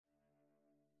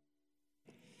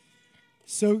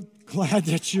So glad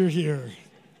that you're here.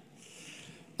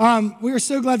 We are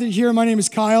so glad that you're here. My name is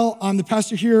Kyle. I'm the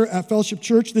pastor here at Fellowship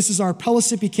Church. This is our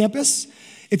Pellissippi campus.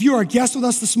 If you are a guest with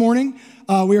us this morning,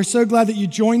 we are so glad that you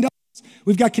joined us.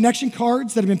 We've got connection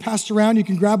cards that have been passed around. You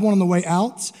can grab one on the way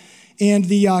out. And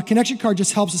the connection card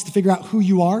just helps us to figure out who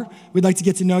you are. We'd like to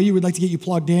get to know you. We'd like to get you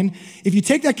plugged in. If you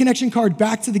take that connection card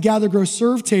back to the Gather, Grow,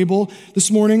 Serve table this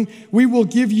morning, we will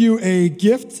give you a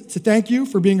gift to thank you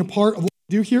for being a part of what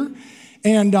we do here.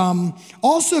 And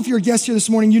also, if you're a guest here this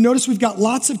morning, you notice we've got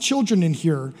lots of children in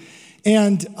here.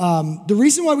 And the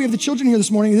reason why we have the children here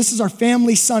this morning, this is our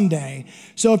family Sunday.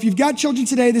 So if you've got children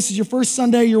today, this is your first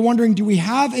Sunday, you're wondering, do we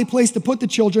have a place to put the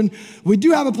children? We do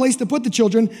have a place to put the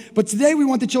children, but today we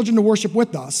want the children to worship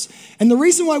with us. And the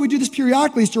reason why we do this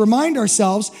periodically is to remind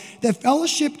ourselves that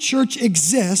Fellowship Church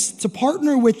exists to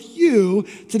partner with you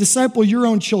to disciple your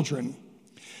own children.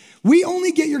 We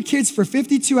only get your kids for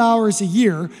 52 hours a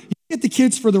year. Get the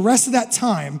kids for the rest of that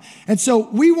time. And so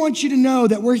we want you to know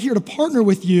that we're here to partner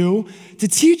with you to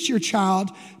teach your child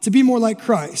to be more like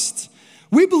Christ.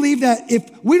 We believe that if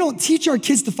we don't teach our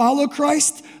kids to follow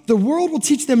Christ, the world will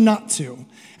teach them not to.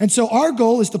 And so our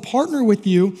goal is to partner with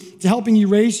you to helping you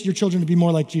raise your children to be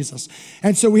more like Jesus.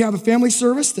 And so we have a family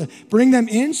service to bring them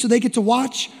in so they get to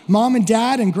watch mom and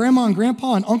dad and grandma and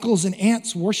grandpa and uncles and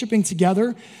aunts worshiping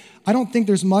together. I don't think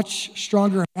there's much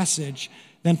stronger message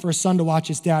than for a son to watch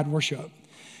his dad worship.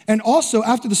 And also,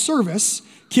 after the service,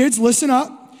 kids, listen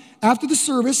up. After the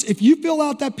service, if you fill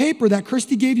out that paper that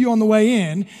Christy gave you on the way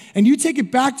in, and you take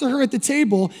it back to her at the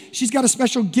table, she's got a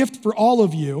special gift for all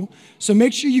of you. So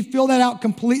make sure you fill that out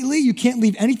completely. You can't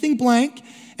leave anything blank.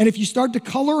 And if you start to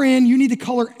color in, you need to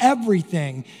color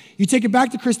everything. You take it back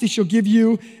to Christy, she'll give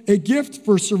you a gift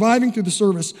for surviving through the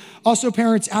service. Also,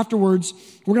 parents, afterwards,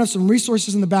 we're gonna have some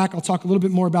resources in the back. I'll talk a little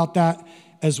bit more about that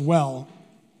as well.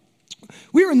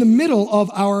 We are in the middle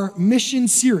of our mission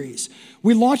series.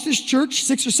 We launched this church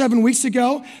 6 or 7 weeks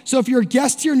ago. So if you're a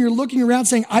guest here and you're looking around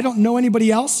saying, I don't know anybody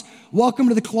else, welcome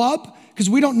to the club, because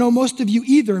we don't know most of you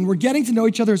either, and we're getting to know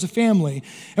each other as a family.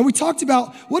 And we talked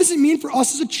about, what does it mean for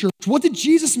us as a church? What did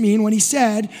Jesus mean when he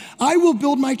said, I will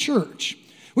build my church?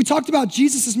 We talked about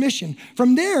Jesus' mission.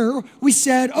 From there, we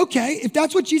said, okay, if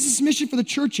that's what Jesus' mission for the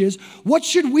church is, what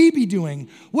should we be doing?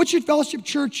 What should Fellowship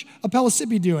Church of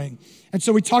Pellissippi be doing? And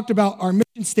so we talked about our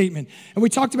mission statement, and we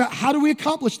talked about how do we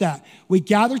accomplish that? We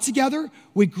gather together,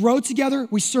 we grow together,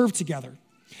 we serve together.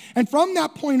 And from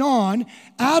that point on,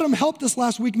 Adam helped us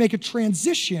last week make a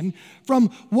transition from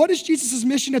what is Jesus'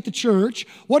 mission at the church,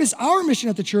 what is our mission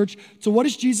at the church, to what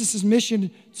is Jesus'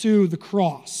 mission to the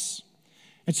cross.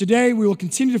 And today we will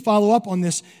continue to follow up on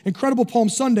this incredible Palm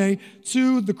Sunday,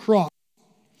 to the cross.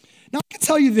 Now I can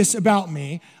tell you this about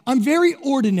me, I'm very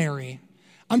ordinary.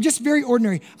 I'm just very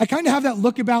ordinary. I kind of have that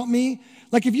look about me.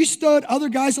 Like if you stood other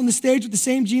guys on the stage with the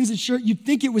same jeans and shirt, you'd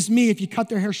think it was me if you cut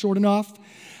their hair short enough.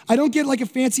 I don't get like a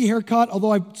fancy haircut,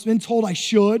 although I've been told I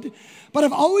should. But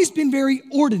I've always been very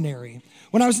ordinary.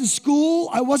 When I was in school,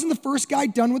 I wasn't the first guy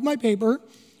done with my paper,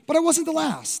 but I wasn't the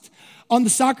last. On the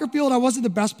soccer field, I wasn't the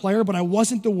best player, but I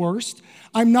wasn't the worst.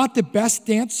 I'm not the best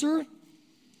dancer.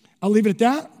 I'll leave it at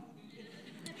that.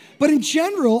 But in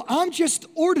general, I'm just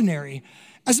ordinary.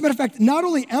 As a matter of fact, not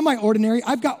only am I ordinary,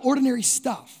 I've got ordinary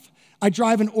stuff. I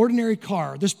drive an ordinary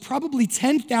car. There's probably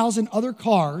 10,000 other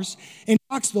cars in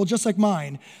Knoxville just like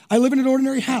mine. I live in an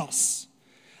ordinary house.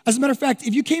 As a matter of fact,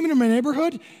 if you came into my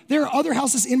neighborhood, there are other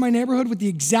houses in my neighborhood with the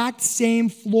exact same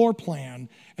floor plan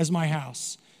as my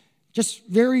house. Just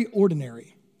very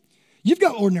ordinary. You've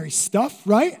got ordinary stuff,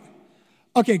 right?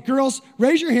 Okay, girls,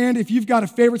 raise your hand if you've got a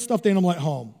favorite stuffed animal at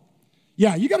home.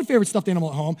 Yeah, you got a favorite stuffed animal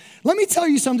at home. Let me tell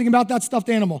you something about that stuffed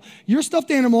animal. Your stuffed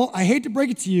animal, I hate to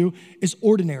break it to you, is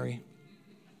ordinary.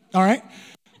 All right?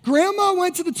 Grandma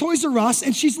went to the Toys R Us,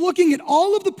 and she's looking at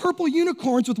all of the purple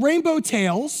unicorns with rainbow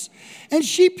tails, and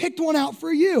she picked one out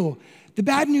for you. The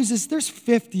bad news is there's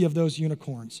 50 of those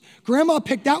unicorns. Grandma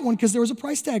picked that one because there was a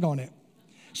price tag on it.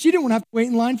 She didn't want to have to wait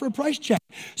in line for a price check.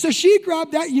 So she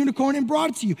grabbed that unicorn and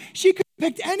brought it to you. She could have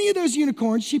picked any of those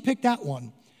unicorns. She picked that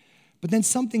one. But then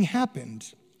something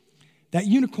happened. That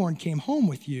unicorn came home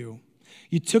with you.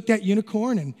 You took that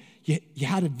unicorn and you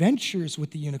had adventures with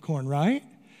the unicorn, right?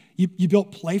 You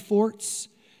built play forts.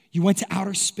 You went to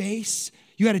outer space.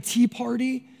 You had a tea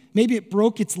party. Maybe it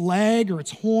broke its leg or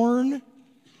its horn.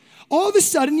 All of a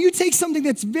sudden, you take something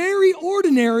that's very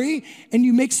ordinary and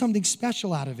you make something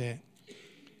special out of it.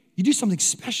 You do something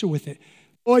special with it.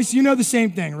 Boys, you know the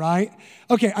same thing, right?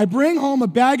 Okay, I bring home a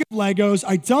bag of Legos,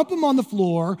 I dump them on the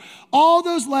floor. All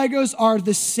those Legos are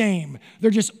the same.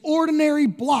 They're just ordinary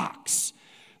blocks.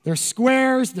 They're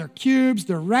squares, they're cubes,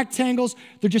 they're rectangles,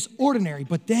 they're just ordinary.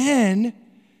 But then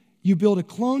you build a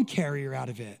clone carrier out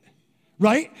of it,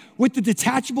 right? With the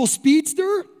detachable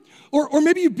speedster, or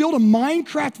maybe you build a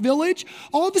Minecraft village.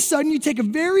 All of a sudden, you take a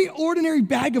very ordinary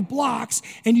bag of blocks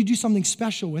and you do something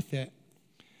special with it.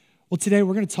 Well, today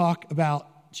we're going to talk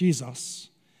about Jesus.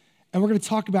 And we're going to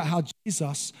talk about how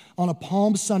Jesus, on a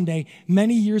Palm Sunday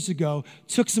many years ago,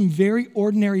 took some very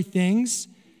ordinary things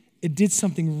and did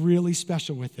something really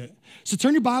special with it. So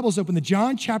turn your Bibles open to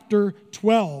John chapter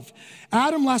 12.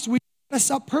 Adam last week set us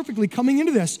up perfectly coming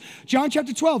into this. John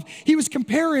chapter 12, he was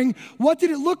comparing what did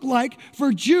it look like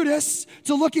for Judas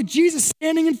to look at Jesus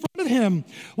standing in front of him?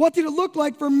 What did it look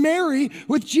like for Mary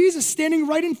with Jesus standing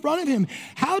right in front of him?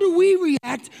 How do we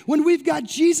react when we've got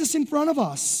Jesus in front of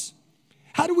us?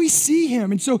 How do we see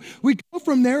him? And so we go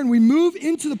from there and we move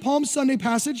into the Palm Sunday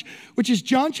passage, which is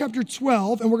John chapter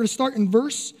 12, and we're going to start in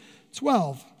verse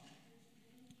 12.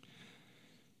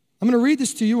 I'm going to read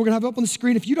this to you. We're going to have it up on the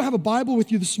screen. If you don't have a Bible with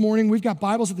you this morning, we've got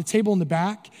Bibles at the table in the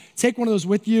back. Take one of those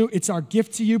with you. It's our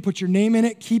gift to you. Put your name in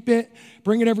it. Keep it.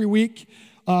 Bring it every week.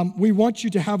 We want you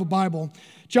to have a Bible.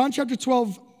 John chapter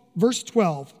 12, verse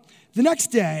 12. The next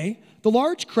day, the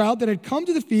large crowd that had come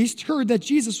to the feast heard that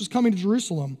Jesus was coming to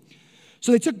Jerusalem.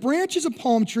 So they took branches of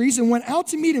palm trees and went out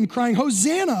to meet him, crying,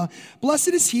 "Hosanna! Blessed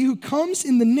is he who comes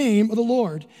in the name of the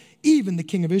Lord, even the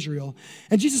King of Israel."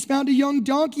 And Jesus found a young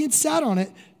donkey and sat on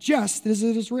it, just as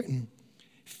it is written.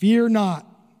 "Fear not,"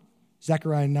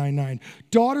 Zechariah 9:9.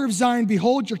 "Daughter of Zion,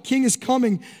 behold, your king is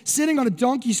coming, sitting on a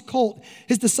donkey's colt."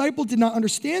 His disciples did not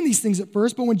understand these things at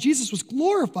first, but when Jesus was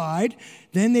glorified,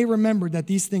 then they remembered that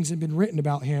these things had been written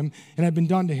about him and had been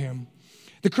done to him.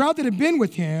 The crowd that had been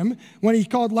with him when he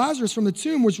called Lazarus from the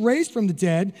tomb was raised from the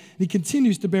dead, and he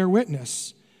continues to bear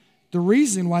witness. The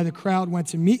reason why the crowd went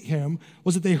to meet him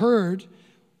was that they heard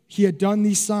he had done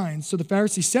these signs. So the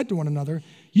Pharisees said to one another,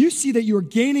 "You see that you are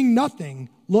gaining nothing.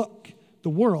 Look,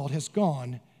 the world has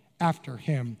gone after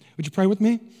him." Would you pray with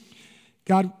me?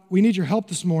 God, we need your help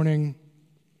this morning.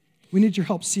 We need your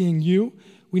help seeing you.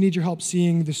 We need your help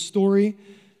seeing this story.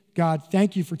 God,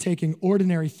 thank you for taking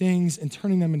ordinary things and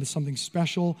turning them into something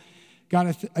special.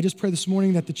 God, I just pray this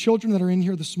morning that the children that are in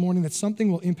here this morning, that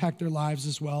something will impact their lives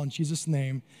as well. In Jesus'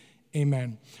 name,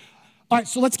 amen. All right,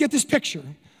 so let's get this picture,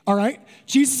 all right?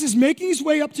 Jesus is making his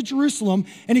way up to Jerusalem,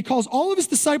 and he calls all of his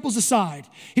disciples aside.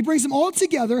 He brings them all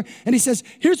together, and he says,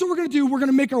 here's what we're going to do. We're going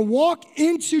to make our walk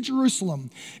into Jerusalem.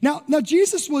 Now,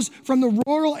 Jesus was from the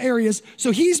rural areas,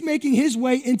 so he's making his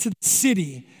way into the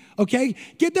city. Okay,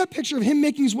 get that picture of him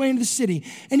making his way into the city.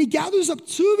 And he gathers up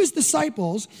two of his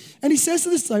disciples, and he says to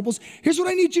the disciples, here's what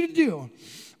I need you to do.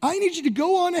 I need you to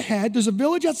go on ahead. There's a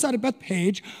village outside of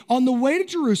Bethpage on the way to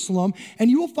Jerusalem, and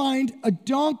you will find a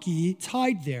donkey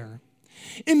tied there.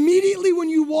 Immediately when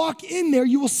you walk in there,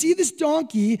 you will see this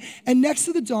donkey, and next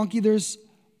to the donkey, there's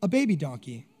a baby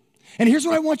donkey. And here's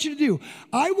what I want you to do.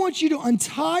 I want you to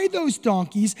untie those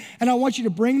donkeys, and I want you to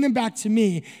bring them back to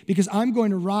me because I'm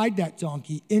going to ride that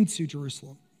donkey into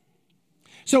Jerusalem.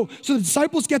 So the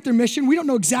disciples get their mission. We don't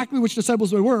know exactly which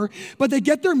disciples they were, but they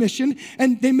get their mission,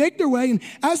 and they make their way. And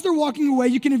as they're walking away,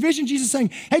 you can envision Jesus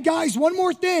saying, "Hey, guys, one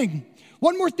more thing.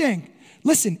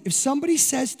 Listen, if somebody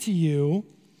says to you,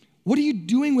 'What are you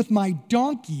doing with my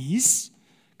donkeys?'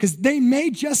 because they may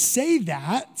just say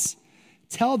that,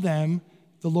 tell them,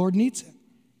 the Lord needs it."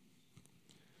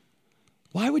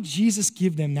 Why would Jesus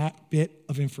give them that bit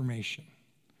of information?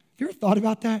 Have you ever thought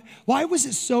about that? Why was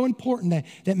it so important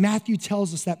that Matthew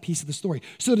tells us that piece of the story?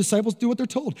 So the disciples do what they're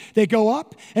told. They go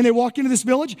up and they walk into this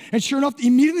village, and sure enough,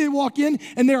 immediately they walk in,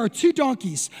 and there are two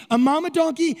donkeys, a mama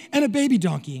donkey and a baby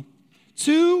donkey.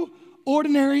 Two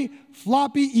ordinary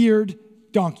floppy-eared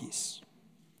donkeys.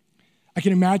 I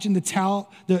can imagine the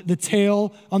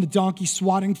tail on the donkey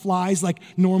swatting flies like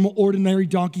normal, ordinary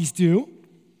donkeys do.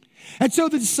 And so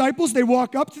the disciples, they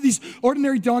walk up to these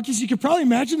ordinary donkeys. You can probably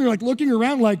imagine they're like looking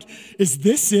around like, is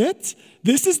this it?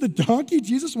 This is the donkey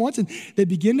Jesus wants? And they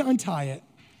begin to untie it.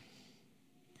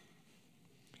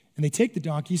 And they take the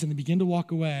donkeys and they begin to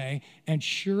walk away. And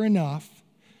sure enough,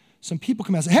 some people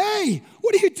come out and say, "Hey,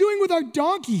 what are you doing with our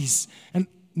donkeys?" And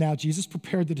now Jesus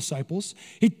prepared the disciples.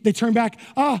 They turn back.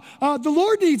 The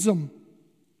Lord needs them.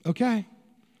 Okay.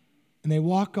 And they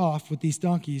walk off with these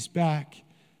donkeys back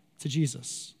to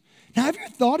Jesus. Now, have you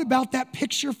thought about that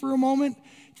picture for a moment?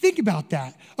 Think about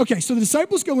that. Okay, so the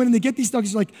disciples go in and they get these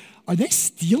donkeys. Like, are they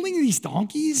stealing these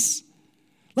donkeys?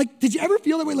 Like, did you ever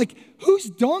feel that way? Like, whose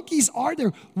donkeys are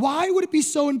there? Why would it be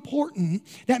so important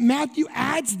that Matthew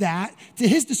adds that to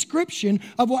his description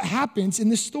of what happens in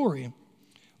this story?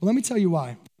 Well, let me tell you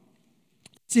why.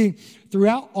 See,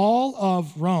 throughout all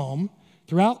of Rome,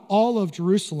 throughout all of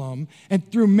Jerusalem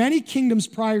and through many kingdoms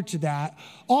prior to that,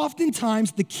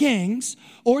 oftentimes the kings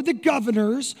or the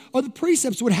governors or the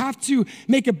precepts would have to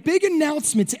make a big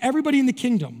announcement to everybody in the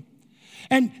kingdom.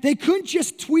 And they couldn't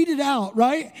just tweet it out,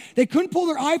 right? They couldn't pull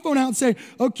their iPhone out and say,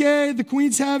 okay, the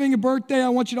queen's having a birthday, I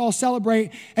want you to all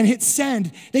celebrate, and hit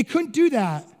send. They couldn't do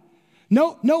that.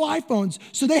 No iPhones.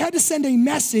 So they had to send a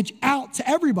message out to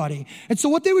everybody. And so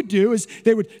what they would do is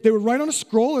they would write on a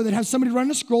scroll, or they'd have somebody write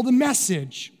on a scroll the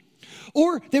message.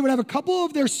 Or they would have a couple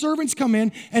of their servants come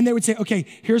in and they would say, okay,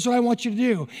 here's what I want you to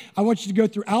do. I want you to go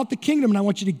throughout the kingdom and I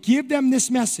want you to give them this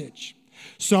message.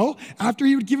 So after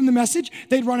he would give them the message,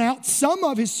 they'd run out. Some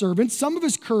of his servants, some of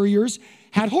his couriers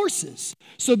had horses.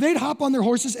 So they'd hop on their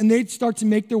horses and they'd start to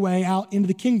make their way out into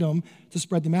the kingdom to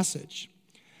spread the message.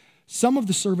 Some of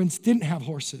the servants didn't have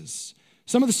horses.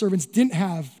 Some of the servants didn't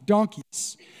have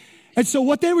donkeys. And so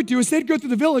what they would do is they'd go through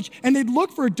the village and they'd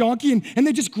look for a donkey and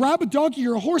they'd just grab a donkey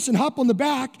or a horse and hop on the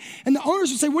back. And the owners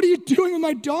would say, what are you doing with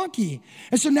my donkey?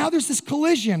 And so now there's this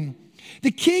collision.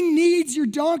 The king needs your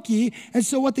donkey. And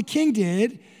so what the king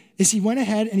did is he went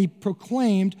ahead and he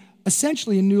proclaimed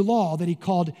essentially a new law that he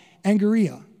called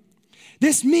Angaria.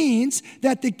 This means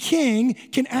that the king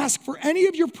can ask for any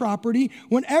of your property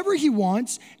whenever he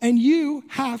wants, and you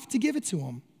have to give it to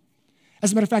him.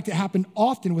 As a matter of fact, it happened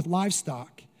often with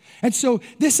livestock. And so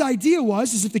this idea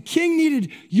is if the king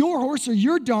needed your horse or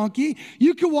your donkey,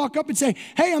 you could walk up and say,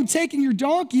 hey, I'm taking your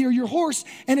donkey or your horse.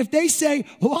 And if they say,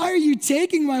 why are you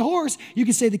taking my horse? You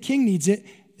can say the king needs it.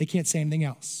 They can't say anything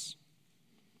else.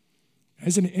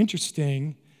 Isn't it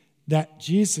interesting that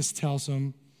Jesus tells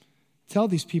them, tell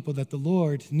these people that the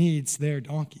Lord needs their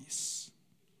donkeys.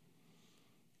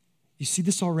 You see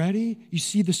this already? You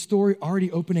see the story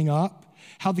already opening up?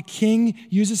 How the king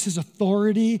uses his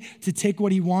authority to take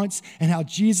what he wants, and how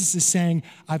Jesus is saying,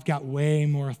 I've got way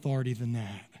more authority than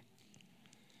that.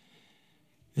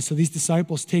 And so these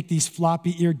disciples take these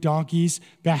floppy-eared donkeys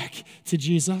back to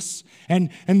Jesus. And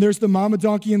there's the mama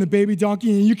donkey and the baby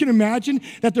donkey. And you can imagine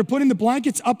that they're putting the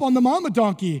blankets up on the mama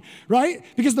donkey, right?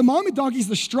 Because the mama donkey is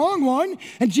the strong one.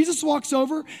 And Jesus walks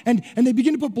over and they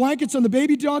begin to put blankets on the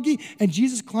baby donkey. And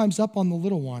Jesus climbs up on the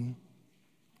little one.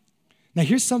 Now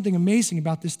here's something amazing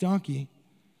about this donkey.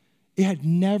 It had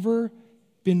never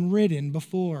been ridden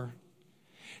before.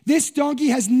 This donkey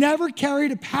has never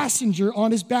carried a passenger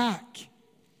on his back.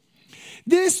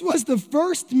 This was the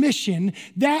first mission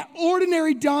that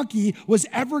ordinary donkey was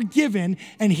ever given,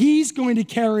 and he's going to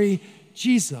carry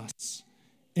Jesus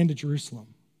into Jerusalem.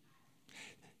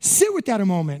 Sit with that a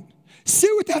moment. Sit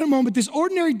with that a moment. This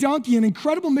ordinary donkey, an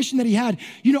incredible mission that he had.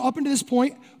 You know, up until this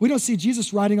point, we don't see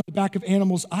Jesus riding on the back of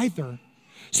animals either.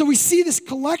 So we see this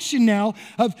collection now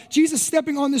of Jesus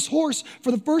stepping on this horse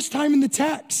for the first time in the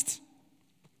text.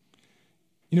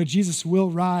 You know, Jesus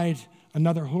will ride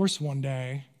another horse one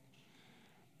day.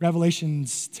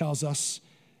 Revelations tells us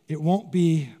it won't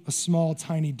be a small,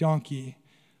 tiny donkey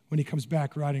when he comes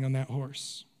back riding on that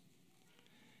horse.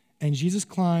 And Jesus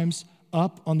climbs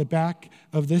up on the back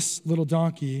of this little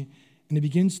donkey, and he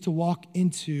begins to walk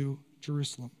into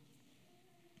Jerusalem.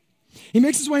 He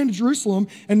makes his way into Jerusalem,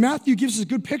 and Matthew gives us a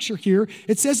good picture here.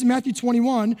 It says in Matthew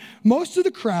 21, most of the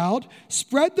crowd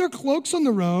spread their cloaks on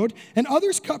the road, and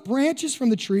others cut branches from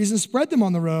the trees and spread them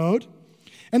on the road.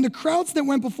 And the crowds that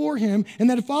went before him and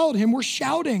that followed him were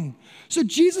shouting. So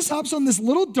Jesus hops on this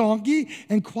little donkey,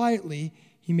 and quietly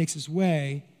he makes his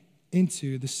way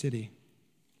into the city.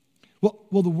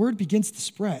 Well, the word begins to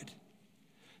spread.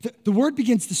 The word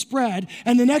begins to spread,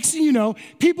 and the next thing you know,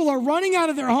 people are running out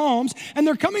of their homes, and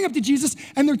they're coming up to Jesus,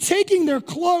 and they're taking their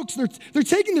cloaks, they're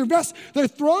taking their vests, they're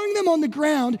throwing them on the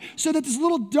ground so that this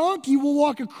little donkey will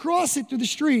walk across it through the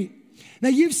street. Now,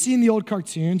 you've seen the old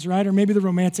cartoons, right? Or maybe the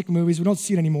romantic movies. We don't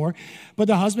see it anymore. But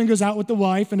the husband goes out with the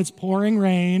wife, and it's pouring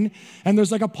rain, and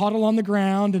there's like a puddle on the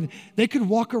ground, and they could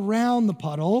walk around the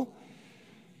puddle.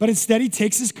 But instead, he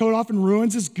takes his coat off and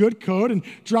ruins his good coat and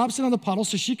drops it on the puddle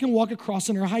so she can walk across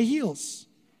in her high heels.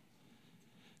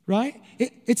 Right?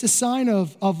 It's a sign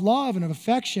of love and of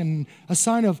affection, a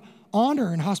sign of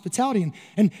honor and hospitality.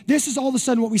 And this is all of a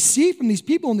sudden what we see from these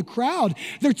people in the crowd.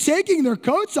 They're taking their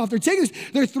coats off.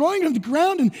 They're throwing it on the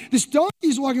ground, and this donkey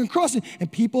is walking across it, and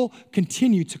people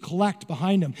continue to collect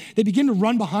behind him. They begin to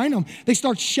run behind him. They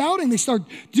start shouting. They start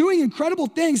doing incredible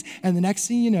things. And the next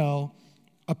thing you know,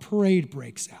 a parade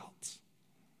breaks out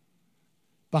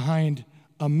behind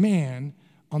a man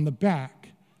on the back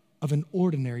of an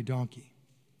ordinary donkey.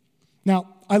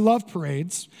 Now, I love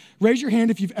parades. Raise your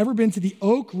hand if you've ever been to the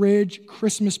Oak Ridge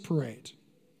Christmas Parade.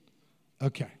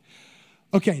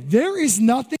 Okay, there is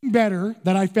nothing better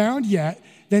that I found yet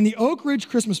than the Oak Ridge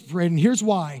Christmas Parade, and here's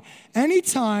why.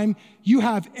 Anytime you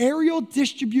have aerial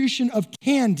distribution of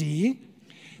candy,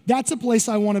 that's a place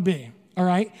I want to be, all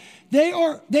right? They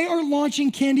are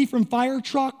launching candy from fire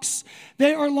trucks.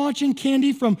 They are launching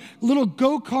candy from little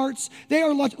go-karts.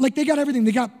 They got everything.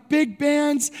 They got big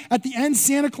bands. At the end,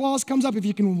 Santa Claus comes up if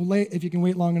you can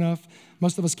wait long enough.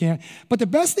 Most of us can't. But the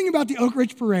best thing about the Oak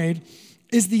Ridge Parade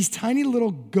is these tiny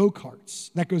little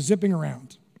go-karts that go zipping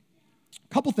around.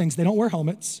 A couple things. They don't wear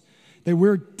helmets. They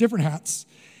wear different hats.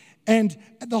 And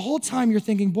the whole time you're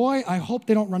thinking, boy, I hope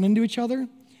they don't run into each other.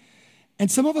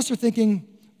 And some of us are thinking,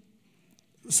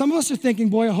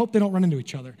 boy, I hope they don't run into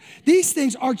each other. These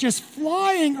things are just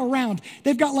flying around.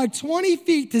 They've got like 20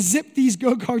 feet to zip these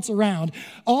go-karts around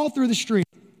all through the street.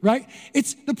 Right?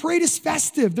 The parade is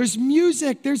festive. There's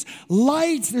music, there's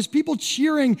lights, there's people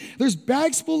cheering, there's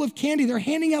bags full of candy. They're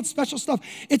handing out special stuff.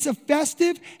 It's a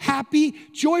festive, happy,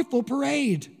 joyful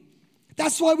parade.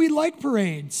 That's why we like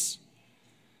parades.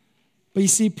 But you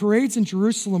see, parades in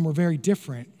Jerusalem were very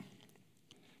different.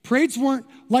 Parades weren't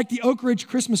like the Oak Ridge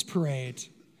Christmas Parade.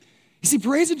 You see,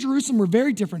 parades in Jerusalem were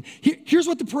very different. Here's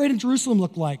what the parade in Jerusalem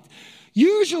looked like.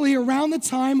 Usually around the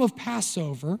time of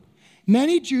Passover,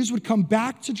 many Jews would come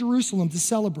back to Jerusalem to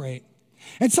celebrate.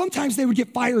 And sometimes they would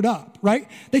get fired up, right?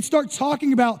 They'd start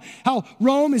talking about how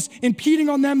Rome is impeding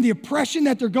on them, the oppression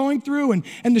that they're going through and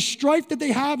the strife that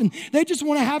they have, and they just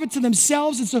want to have it to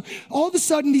themselves. And so all of a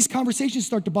sudden, these conversations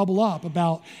start to bubble up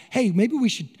about, hey, maybe we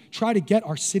should try to get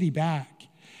our city back.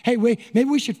 Hey, maybe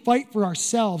we should fight for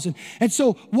ourselves. And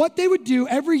so what they would do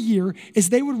every year is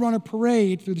they would run a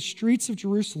parade through the streets of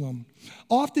Jerusalem.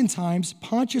 Oftentimes,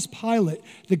 Pontius Pilate,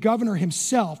 the governor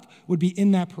himself, would be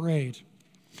in that parade.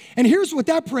 And here's what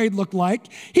that parade looked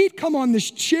like. He'd come on this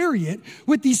chariot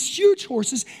with these huge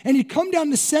horses, and he'd come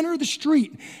down the center of the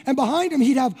street. And behind him,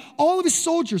 he'd have all of his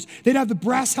soldiers. They'd have the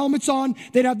brass helmets on.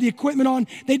 They'd have the equipment on.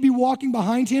 They'd be walking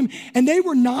behind him, and they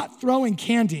were not throwing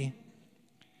candy.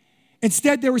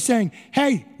 Instead, they were saying,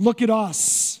 hey, look at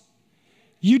us.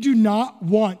 You do not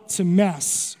want to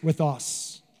mess with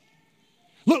us.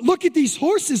 Look at these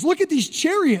horses. Look at these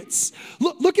chariots.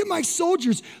 Look at my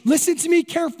soldiers. Listen to me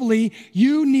carefully.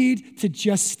 You need to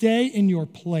just stay in your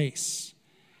place.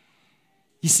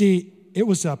 You see, it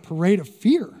was a parade of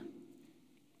fear. It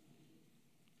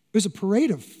was a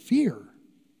parade of fear.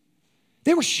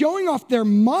 They were showing off their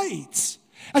might.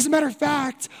 As a matter of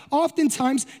fact,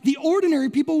 oftentimes the ordinary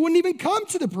people wouldn't even come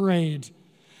to the parade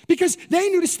because they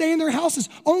knew to stay in their houses.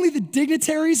 Only the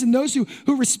dignitaries and those who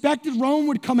respected Rome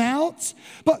would come out.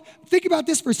 But think about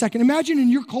this for a second. Imagine in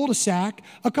your cul-de-sac,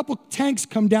 a couple tanks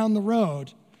come down the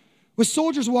road with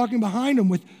soldiers walking behind them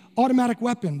with automatic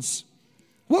weapons.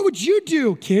 What would you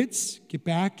do, kids? Get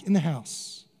back in the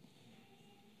house.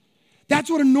 That's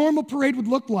what a normal parade would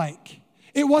look like.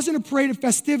 It wasn't a parade of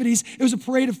festivities, it was a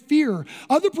parade of fear.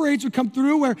 Other parades would come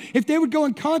through where if they would go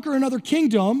and conquer another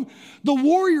kingdom, the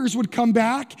warriors would come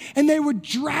back and they would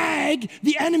drag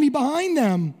the enemy behind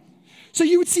them. So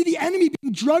you would see the enemy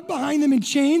being dragged behind them in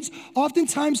chains,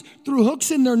 oftentimes through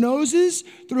hooks in their noses,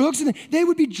 they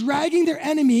would be dragging their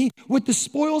enemy with the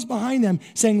spoils behind them,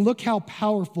 saying, look how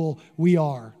powerful we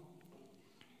are.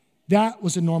 That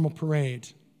was a normal parade.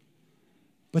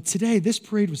 But today, this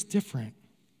parade was different.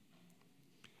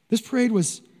 This parade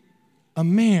was a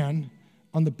man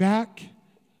on the back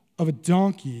of a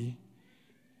donkey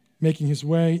making his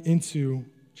way into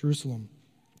Jerusalem.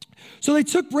 So they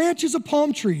took branches of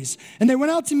palm trees and they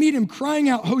went out to meet him, crying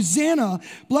out, Hosanna,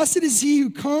 blessed is he who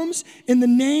comes in the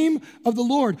name of the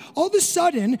Lord. All of a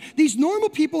sudden, these normal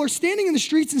people are standing in the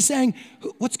streets and saying,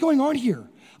 what's going on here?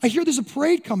 I hear there's a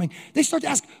parade coming. They start to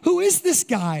ask, who is this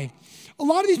guy? A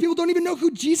lot of these people don't even know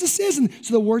who Jesus is. And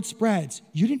so the word spreads.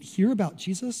 You didn't hear about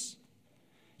Jesus?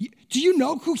 Do you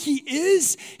know who he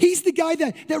is? He's the guy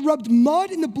that rubbed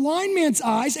mud in the blind man's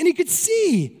eyes and he could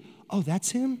see. Oh, that's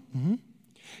him? Mm-hmm.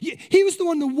 He was the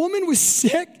one, the woman was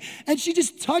sick and she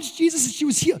just touched Jesus and she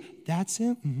was healed. That's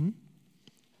him? Mm-hmm.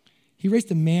 He raised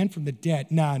a man from the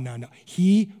dead. No.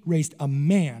 He raised a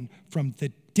man from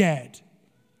the dead.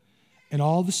 And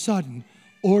all of a sudden,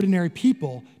 ordinary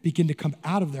people begin to come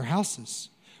out of their houses.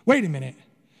 Wait a minute.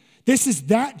 This is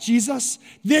that Jesus?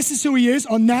 This is who he is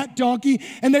on that donkey?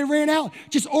 And they ran out,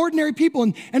 just ordinary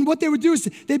people. And what they would do is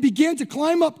they began to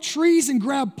climb up trees and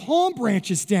grab palm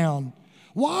branches down.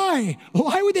 Why?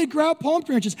 Why would they grab palm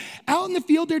branches? Out in the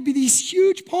field, there'd be these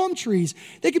huge palm trees.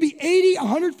 They could be 80,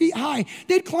 100 feet high.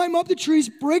 They'd climb up the trees,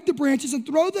 break the branches, and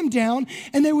throw them down,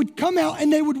 and they would come out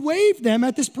and they would wave them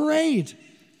at this parade.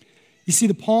 You see,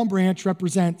 the palm branch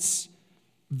represents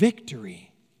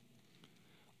victory.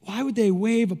 Why would they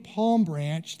wave a palm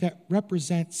branch that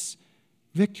represents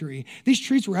victory. These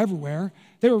trees were everywhere.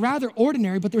 They were rather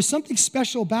ordinary, but there's something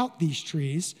special about these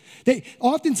trees. They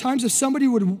oftentimes, if somebody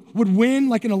would win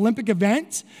like an Olympic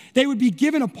event, they would be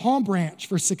given a palm branch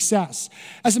for success.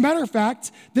 As a matter of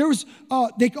fact,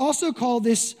 they also call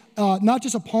this not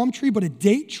just a palm tree, but a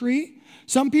date tree.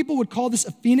 Some people would call this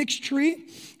a phoenix tree.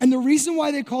 And the reason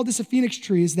why they call this a phoenix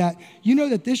tree is that you know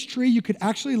that this tree, you could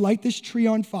actually light this tree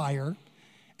on fire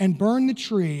and burn the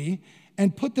tree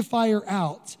and put the fire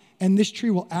out, and this tree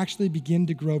will actually begin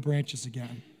to grow branches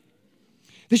again.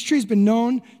 This tree has been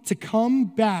known to come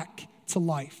back to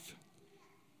life.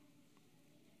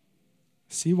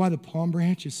 See why the palm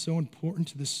branch is so important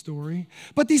to this story?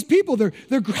 But these people,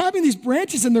 they're grabbing these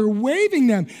branches and they're waving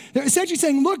them. They're essentially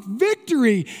saying, look,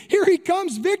 victory. Here he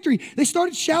comes, victory. They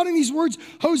started shouting these words,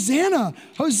 Hosanna,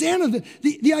 Hosanna.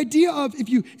 The idea of, if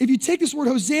you take this word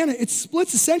Hosanna, it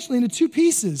splits essentially into two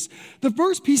pieces. The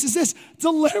first piece is this: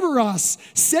 deliver us,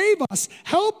 save us,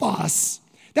 help us.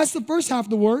 That's the first half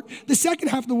of the word. The second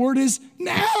half of the word is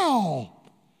now.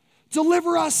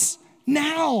 Deliver us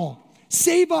now.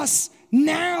 Save us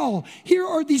now. Here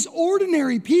are these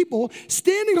ordinary people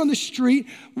standing on the street,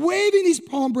 waving these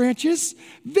palm branches.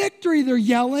 Victory, they're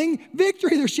yelling.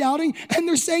 Victory, they're shouting. And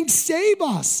they're saying, save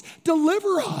us,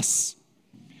 deliver us.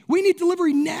 We need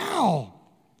delivery now.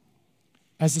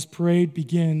 As this parade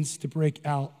begins to break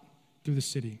out through the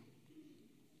city.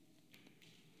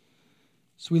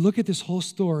 So we look at this whole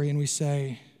story and we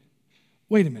say,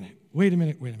 wait a minute.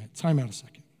 Time out a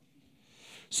second.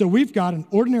 So we've got an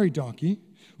ordinary donkey.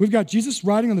 We've got Jesus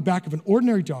riding on the back of an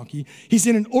ordinary donkey. He's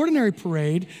in an ordinary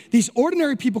parade. These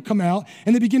ordinary people come out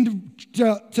and they begin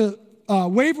to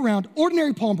wave around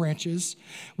ordinary palm branches.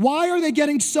 Why are they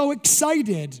getting so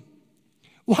excited?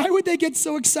 Why would they get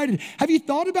so excited? Have you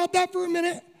thought about that for a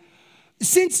minute?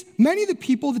 Since many of the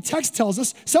people, the text tells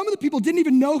us, some of the people didn't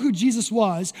even know who Jesus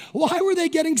was, why were they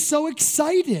getting so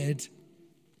excited?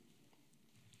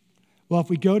 Well, if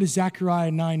we go to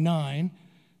Zechariah 9:9,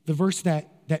 the verse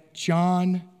that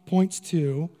John points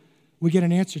to, we get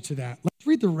an answer to that. Let's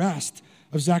read the rest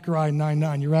of Zechariah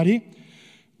 9:9. You ready?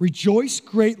 Rejoice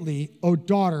greatly, O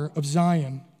daughter of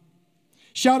Zion.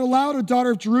 Shout aloud, O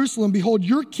daughter of Jerusalem. Behold,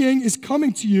 your king is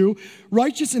coming to you.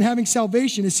 Righteous and having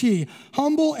salvation is he.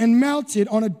 Humble and mounted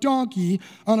on a donkey,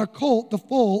 on a colt, the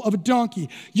foal of a donkey.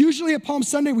 Usually at Palm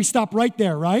Sunday, we stop right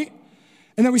there, right?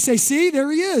 And then we say, see,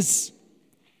 there he is.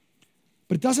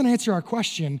 But it doesn't answer our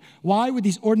question, why would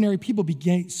these ordinary people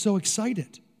be so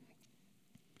excited?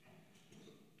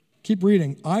 Keep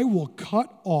reading. I will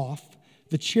cut off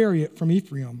the chariot from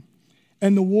Ephraim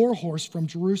and the war horse from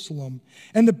Jerusalem.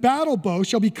 And the battle bow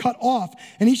shall be cut off,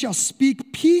 and he shall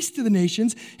speak peace to the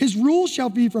nations. His rule shall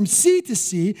be from sea to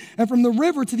sea, and from the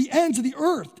river to the ends of the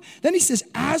earth. Then he says,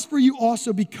 as for you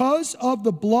also, because of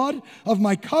the blood of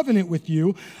my covenant with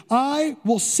you, I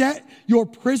will set your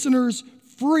prisoners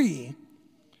free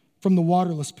from the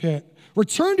waterless pit.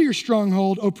 Return to your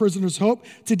stronghold, O prisoners' hope.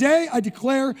 Today I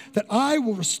declare that I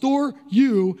will restore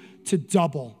you to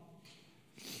double.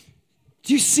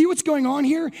 Do you see what's going on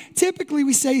here? Typically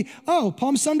we say, oh,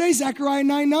 Palm Sunday, Zechariah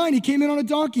 9:9, he came in on a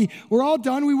donkey. We're all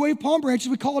done. We wave palm branches.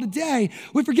 We call it a day.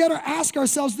 We forget or ask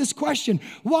ourselves this question.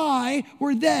 Why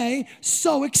were they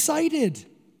so excited?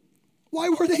 Why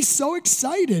were they so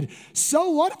excited? So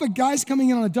what if a guy's coming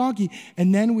in on a donkey?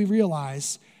 And then we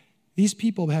realize these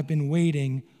people have been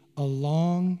waiting a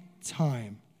long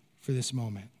time for this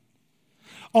moment.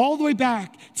 All the way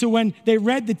back to when they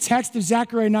read the text of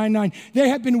Zechariah 9:9, they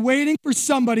had been waiting for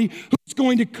somebody who's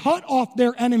going to cut off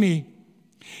their enemy.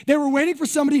 They were waiting for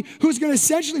somebody who's going to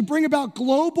essentially bring about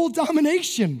global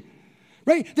domination,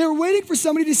 right? They were waiting for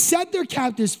somebody to set their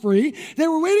captives free. They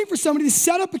were waiting for somebody to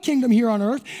set up a kingdom here on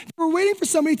earth. They were waiting for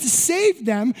somebody to save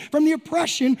them from the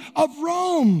oppression of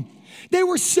Rome. They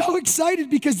were so excited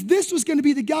because this was going to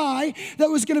be the guy that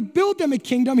was going to build them a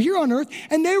kingdom here on earth,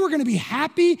 and they were going to be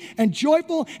happy and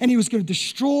joyful, and he was going to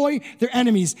destroy their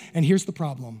enemies. And here's the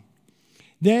problem.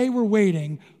 They were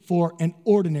waiting for an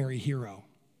ordinary hero.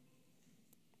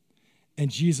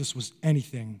 And Jesus was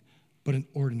anything but an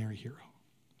ordinary hero.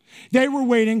 They were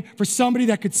waiting for somebody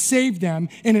that could save them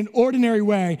in an ordinary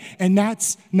way, and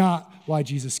that's not why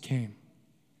Jesus came.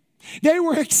 They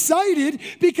were excited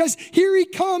because here he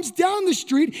comes down the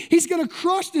street. He's going to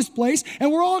crush this place,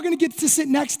 and we're all going to get to sit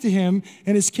next to him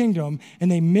in his kingdom. And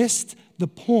they missed the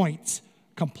point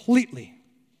completely.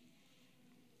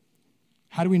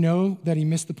 How do we know that he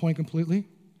missed the point completely?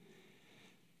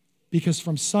 Because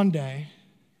from Sunday,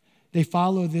 they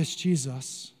follow this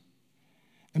Jesus,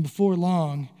 and before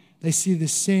long, they see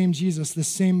this same Jesus, this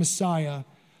same Messiah,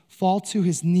 fall to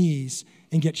his knees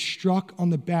and get struck on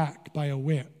the back by a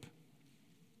whip.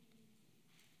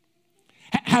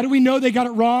 How do we know they got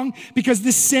it wrong? Because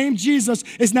this same Jesus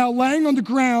is now laying on the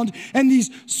ground, and these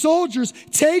soldiers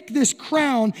take this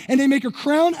crown and they make a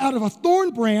crown out of a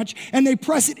thorn branch and they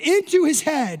press it into his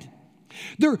head.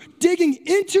 They're digging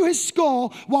into his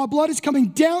skull while blood is coming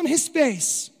down his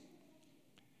face.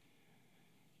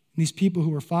 And these people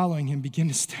who are following him begin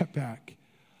to step back.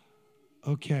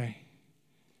 Okay,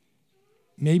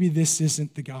 maybe this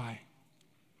isn't the guy.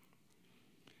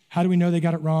 How do we know they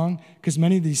got it wrong? Because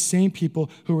many of these same people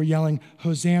who were yelling,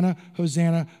 Hosanna,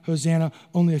 Hosanna, Hosanna,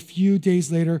 only a few days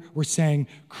later were saying,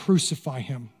 crucify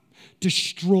him,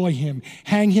 destroy him,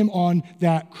 hang him on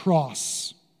that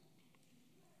cross.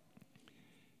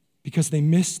 Because they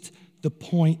missed the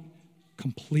point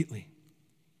completely.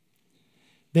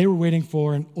 They were waiting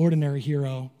for an ordinary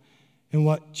hero, and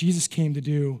what Jesus came to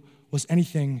do was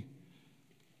anything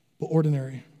but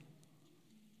ordinary.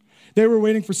 They were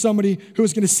waiting for somebody who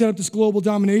was going to set up this global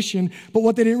domination, but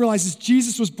what they didn't realize is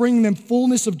Jesus was bringing them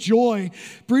fullness of joy.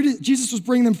 Jesus was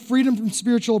bringing them freedom from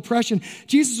spiritual oppression.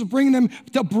 Jesus was bringing them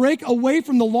to break away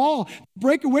from the law,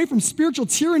 break away from spiritual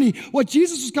tyranny. What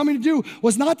Jesus was coming to do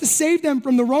was not to save them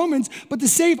from the Romans, but to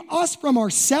save us from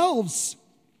ourselves.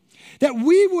 That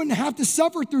we wouldn't have to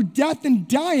suffer through death and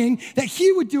dying, that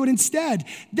he would do it instead.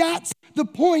 That's the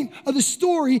point of the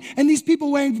story, and these people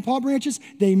waving the palm branches,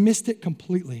 they missed it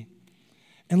completely.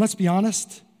 And let's be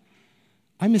honest,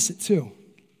 I miss it too.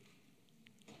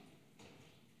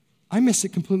 I miss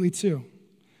it completely too.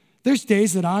 There's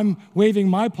days that I'm waving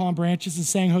my palm branches and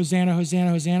saying, Hosanna, Hosanna,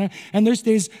 Hosanna. And there's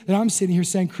days that I'm sitting here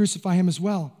saying, crucify him as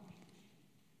well.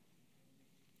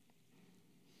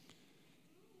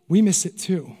 We miss it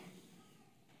too.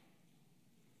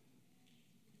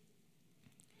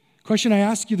 Question I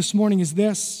ask you this morning is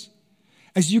this.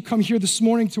 As you come here this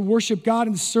morning to worship God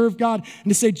and to serve God and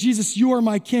to say, Jesus, you are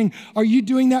my King, are you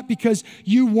doing that because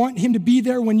you want him to be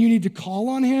there when you need to call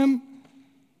on him?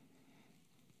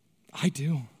 I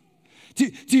do.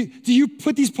 Do you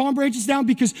put these palm branches down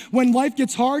because when life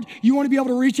gets hard, you want to be able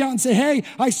to reach out and say, hey,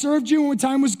 I served you when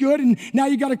time was good and now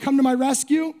you got to come to my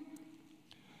rescue?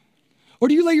 Or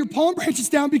do you lay your palm branches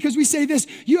down because we say this,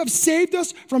 you have saved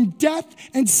us from death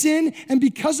and sin, and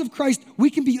because of Christ, we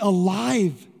can be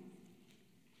alive.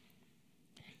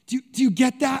 Do you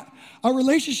get that? Our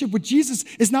relationship with Jesus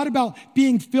is not about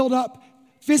being filled up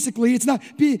physically. It's not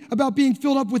about being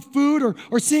filled up with food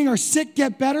or seeing our sick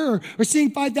get better or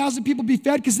seeing 5,000 people be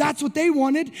fed, because that's what they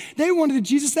wanted. They wanted a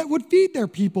Jesus that would feed their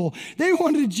people. They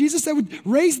wanted a Jesus that would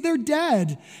raise their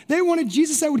dead. They wanted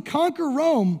Jesus that would conquer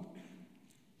Rome.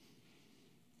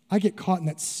 I get caught in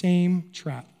that same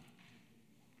trap.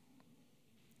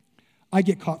 I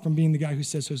get caught from being the guy who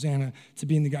says Hosanna to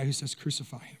being the guy who says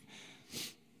crucify him.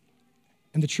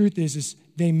 And the truth is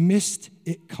they missed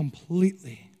it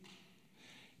completely.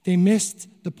 They missed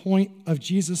the point of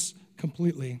Jesus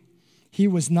completely. He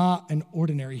was not an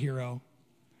ordinary hero.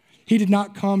 He did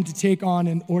not come to take on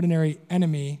an ordinary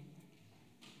enemy.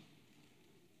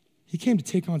 He came to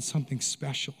take on something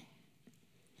special.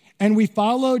 And we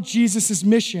follow Jesus'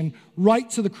 mission right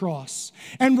to the cross.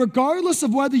 And regardless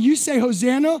of whether you say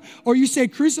Hosanna or you say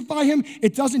crucify him,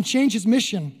 it doesn't change his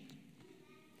mission.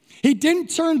 He didn't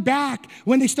turn back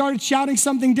when they started shouting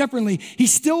something differently. He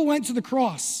still went to the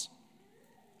cross.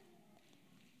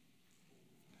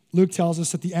 Luke tells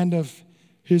us at the end of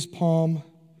his Palm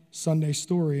Sunday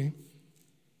story,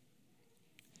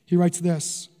 he writes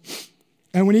this,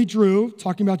 and when he drew,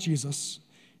 talking about Jesus,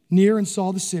 near and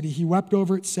saw the city, he wept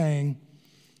over it, saying,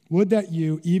 would that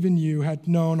you, even you, had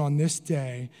known on this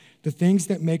day the things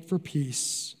that make for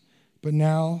peace, but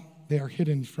now they are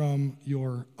hidden from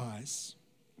your eyes.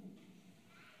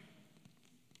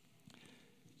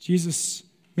 Jesus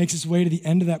makes his way to the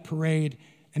end of that parade,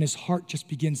 and his heart just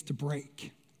begins to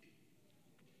break.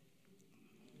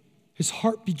 His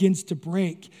heart begins to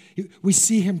break. We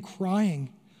see him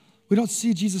crying. We don't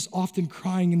see Jesus often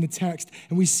crying in the text,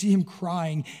 and we see him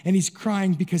crying, and he's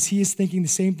crying because he is thinking the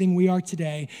same thing we are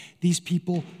today. These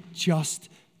people just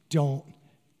don't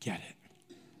get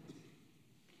it.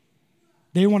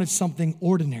 They wanted something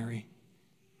ordinary,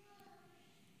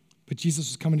 but Jesus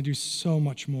was coming to do so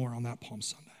much more on that Palm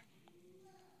Sunday.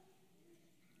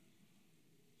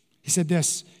 He said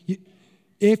this,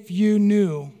 if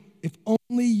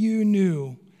only you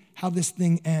knew how this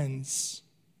thing ends,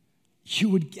 you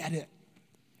would get it.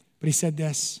 But he said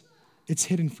this, it's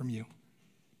hidden from you.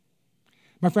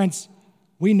 My friends,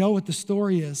 we know what the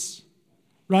story is,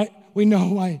 right? We know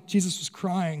why Jesus was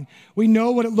crying. We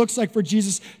know what it looks like for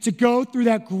Jesus to go through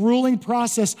that grueling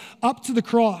process up to the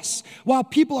cross while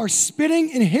people are spitting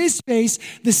in his face,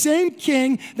 the same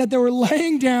king that they were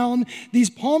laying down these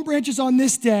palm branches on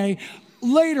this day,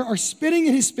 later are spitting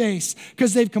in his face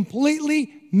because they've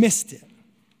completely missed it.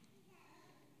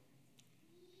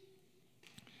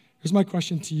 Here's my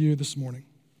question to you this morning.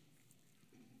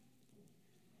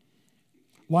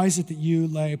 Why is it that you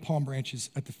lay palm branches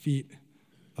at the feet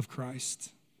of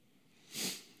Christ?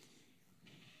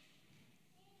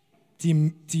 Do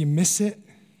you miss it?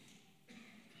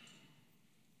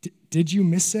 Did you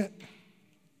miss it?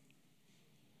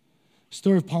 The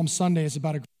story of Palm Sunday is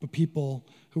about a group of people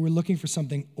who were looking for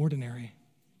something ordinary.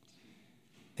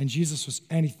 And Jesus was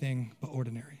anything but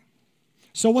ordinary.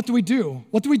 So what do we do?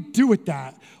 What do we do with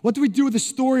that? What do we do with the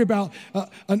story about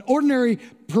an ordinary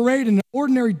parade and an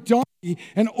ordinary donkey,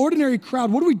 an ordinary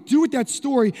crowd? What do we do with that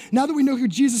story now that we know who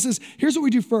Jesus is? Here's what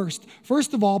we do first.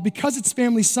 First of all, because it's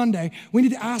Family Sunday, we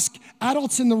need to ask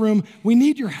adults in the room, we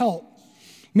need your help.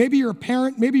 Maybe you're a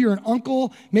parent, maybe you're an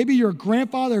uncle, maybe you're a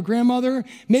grandfather or grandmother,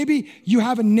 maybe you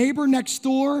have a neighbor next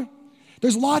door.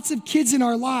 There's lots of kids in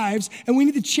our lives, and we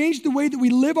need to change the way that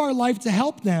we live our life to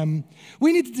help them.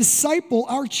 We need to disciple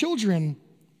our children.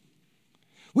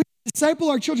 We need to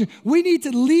disciple our children. We need to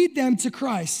lead them to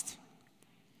Christ.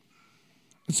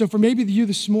 And so for maybe you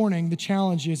this morning, the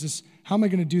challenge is how am I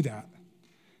going to do that?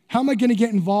 How am I going to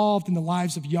get involved in the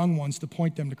lives of young ones to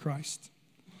point them to Christ?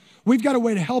 We've got a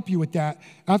way to help you with that.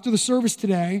 After the service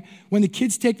today, when the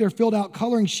kids take their filled out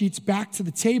coloring sheets back to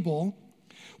the table,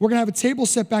 we're going to have a table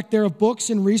set back there of books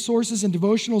and resources and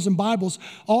devotionals and Bibles,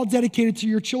 all dedicated to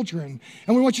your children.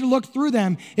 And we want you to look through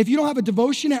them. If you don't have a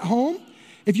devotion at home,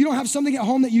 if you don't have something at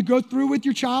home that you go through with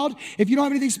your child, if you don't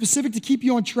have anything specific to keep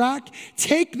you on track,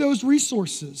 take those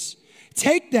resources.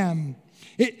 Take them.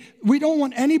 We don't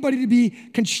want anybody to be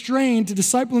constrained to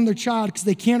discipling their child because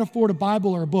they can't afford a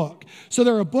Bible or a book. So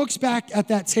there are books back at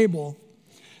that table.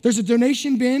 There's a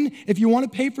donation bin if you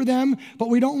want to pay for them, but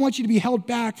we don't want you to be held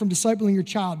back from discipling your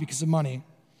child because of money.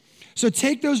 So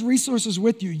take those resources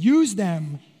with you. Use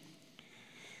them.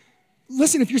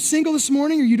 Listen, if you're single this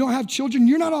morning or you don't have children,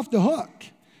 you're not off the hook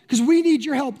because we need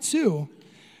your help too.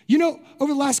 You know,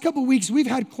 over the last couple of weeks, we've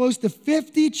had close to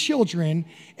 50 children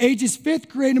ages 5th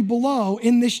grade and below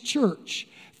in this church.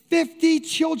 50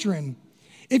 children.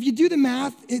 If you do the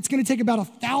math, it's going to take about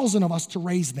 1,000 of us to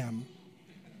raise them.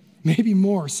 Maybe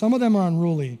more. Some of them are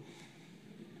unruly.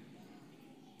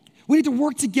 We need to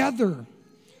work together.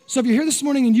 So if you're here this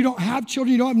morning and you don't have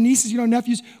children, you don't have nieces, you don't have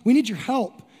nephews, we need your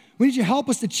help. We need you to help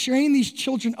us to train these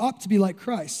children up to be like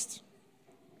Christ.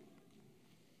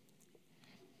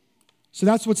 So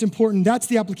that's what's important. That's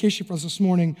the application for us this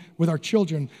morning with our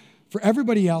children. For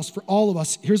everybody else, for all of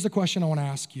us, here's the question I want to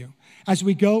ask you. As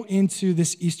we go into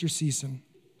this Easter season,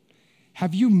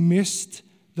 have you missed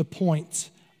the point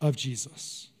of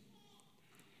Jesus?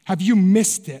 Have you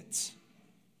missed it?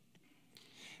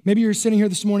 Maybe you're sitting here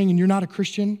this morning and you're not a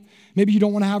Christian. Maybe you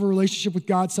don't want to have a relationship with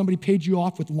God. Somebody paid you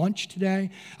off with lunch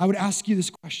today. I would ask you this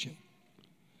question.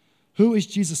 Who is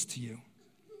Jesus to you?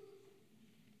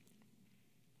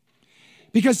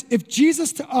 Because if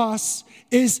Jesus to us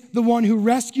is the one who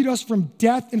rescued us from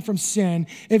death and from sin,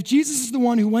 if Jesus is the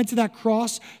one who went to that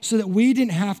cross so that we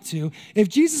didn't have to, if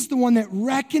Jesus is the one that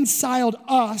reconciled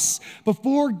us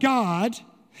before God,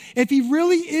 if he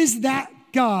really is that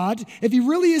God, if he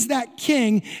really is that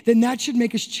king, then that should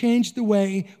make us change the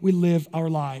way we live our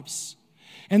lives.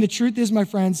 And the truth is, my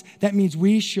friends, that means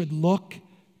we should look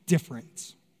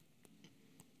different.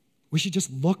 We should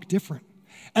just look different.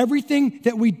 Everything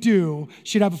that we do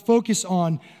should have a focus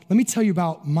on, let me tell you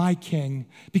about my king,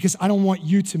 because I don't want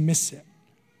you to miss it.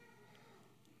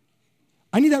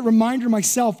 I need that reminder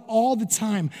myself all the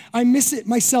time. I miss it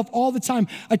myself all the time.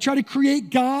 I try to create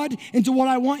God into what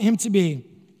I want him to be,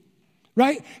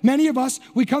 right? Many of us,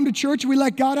 we come to church and we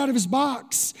let God out of his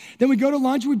box. Then we go to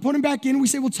lunch, we put him back in, and we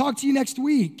say, we'll talk to you next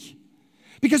week.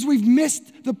 Because we've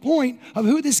missed the point of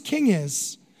who this king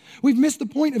is. We've missed the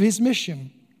point of his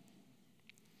mission.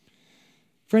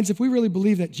 Friends, if we really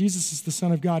believe that Jesus is the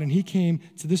Son of God and he came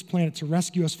to this planet to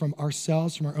rescue us from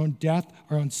ourselves, from our own death,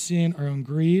 our own sin, our own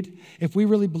greed, if we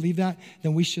really believe that,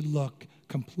 then we should look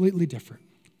completely different.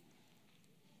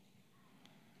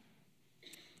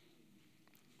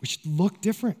 We should look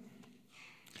different.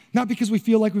 Not because we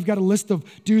feel like we've got a list of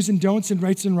do's and don'ts and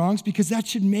rights and wrongs, because that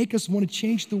should make us want to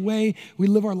change the way we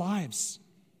live our lives.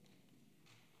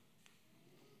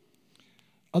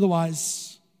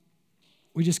 Otherwise,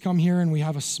 we just come here and we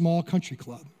have a small country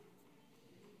club,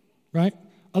 right?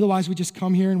 Otherwise, we just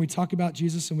come here and we talk about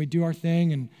Jesus and we do our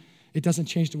thing and it doesn't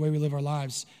change the way we live our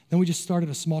lives. Then we just started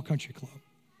a small country club.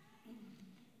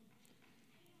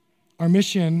 Our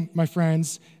mission, my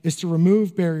friends, is to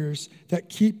remove barriers that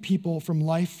keep people from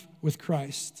life with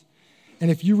Christ.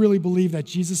 And if you really believe that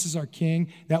Jesus is our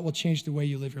King, that will change the way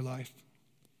you live your life.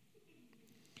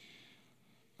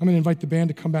 I'm going to invite the band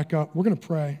to come back up. We're going to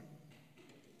pray.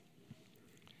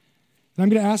 And I'm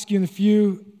going to ask you in a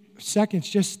few seconds,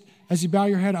 just as you bow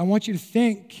your head, I want you to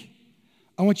think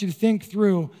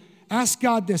through. Ask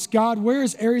God this: God, where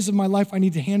is areas of my life I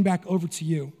need to hand back over to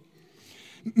you?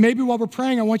 Maybe while we're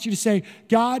praying, I want you to say,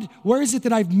 God, where is it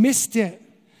that I've missed it?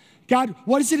 God,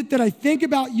 what is it that I think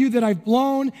about you that I've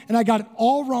blown and I got it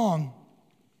all wrong?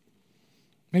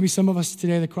 Maybe some of us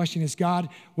today, the question is, God,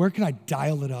 where can I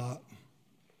dial it up?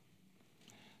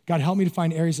 God, help me to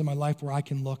find areas of my life where I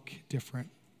can look different.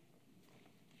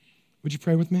 Would you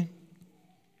pray with me?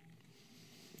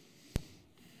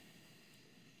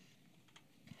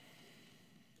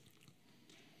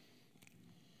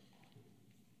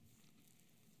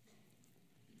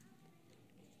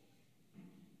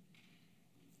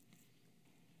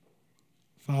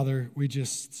 Father, we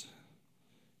just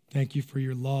thank you for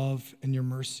your love and your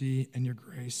mercy and your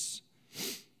grace.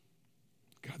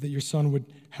 God, that your son would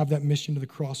have that mission to the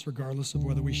cross regardless of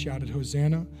whether we shouted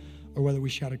Hosanna or whether we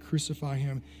shouted crucify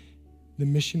him. The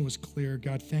mission was clear.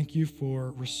 God, thank you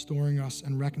for restoring us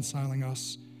and reconciling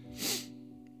us.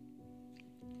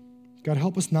 God,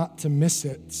 help us not to miss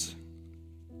it.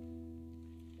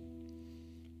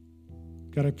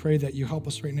 God, I pray that you help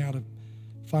us right now to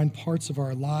find parts of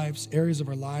our lives, areas of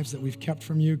our lives that we've kept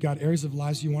from you. God, areas of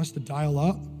lives you want us to dial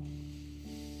up.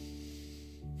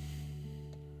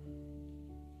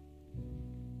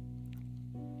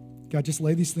 God, just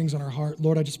lay these things on our heart.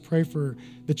 Lord, I just pray for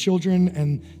the children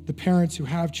and the parents who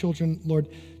have children. Lord,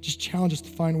 just challenge us to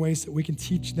find ways that we can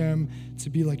teach them to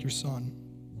be like your son.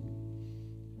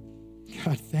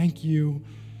 God, thank you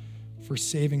for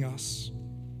saving us.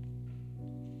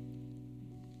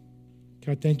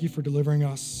 God, thank you for delivering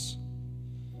us.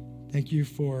 Thank you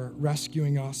for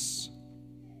rescuing us.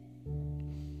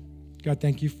 God,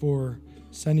 thank you for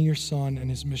sending your son and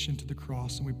his mission to the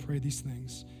cross. And we pray these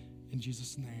things in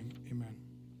Jesus' name. Amen.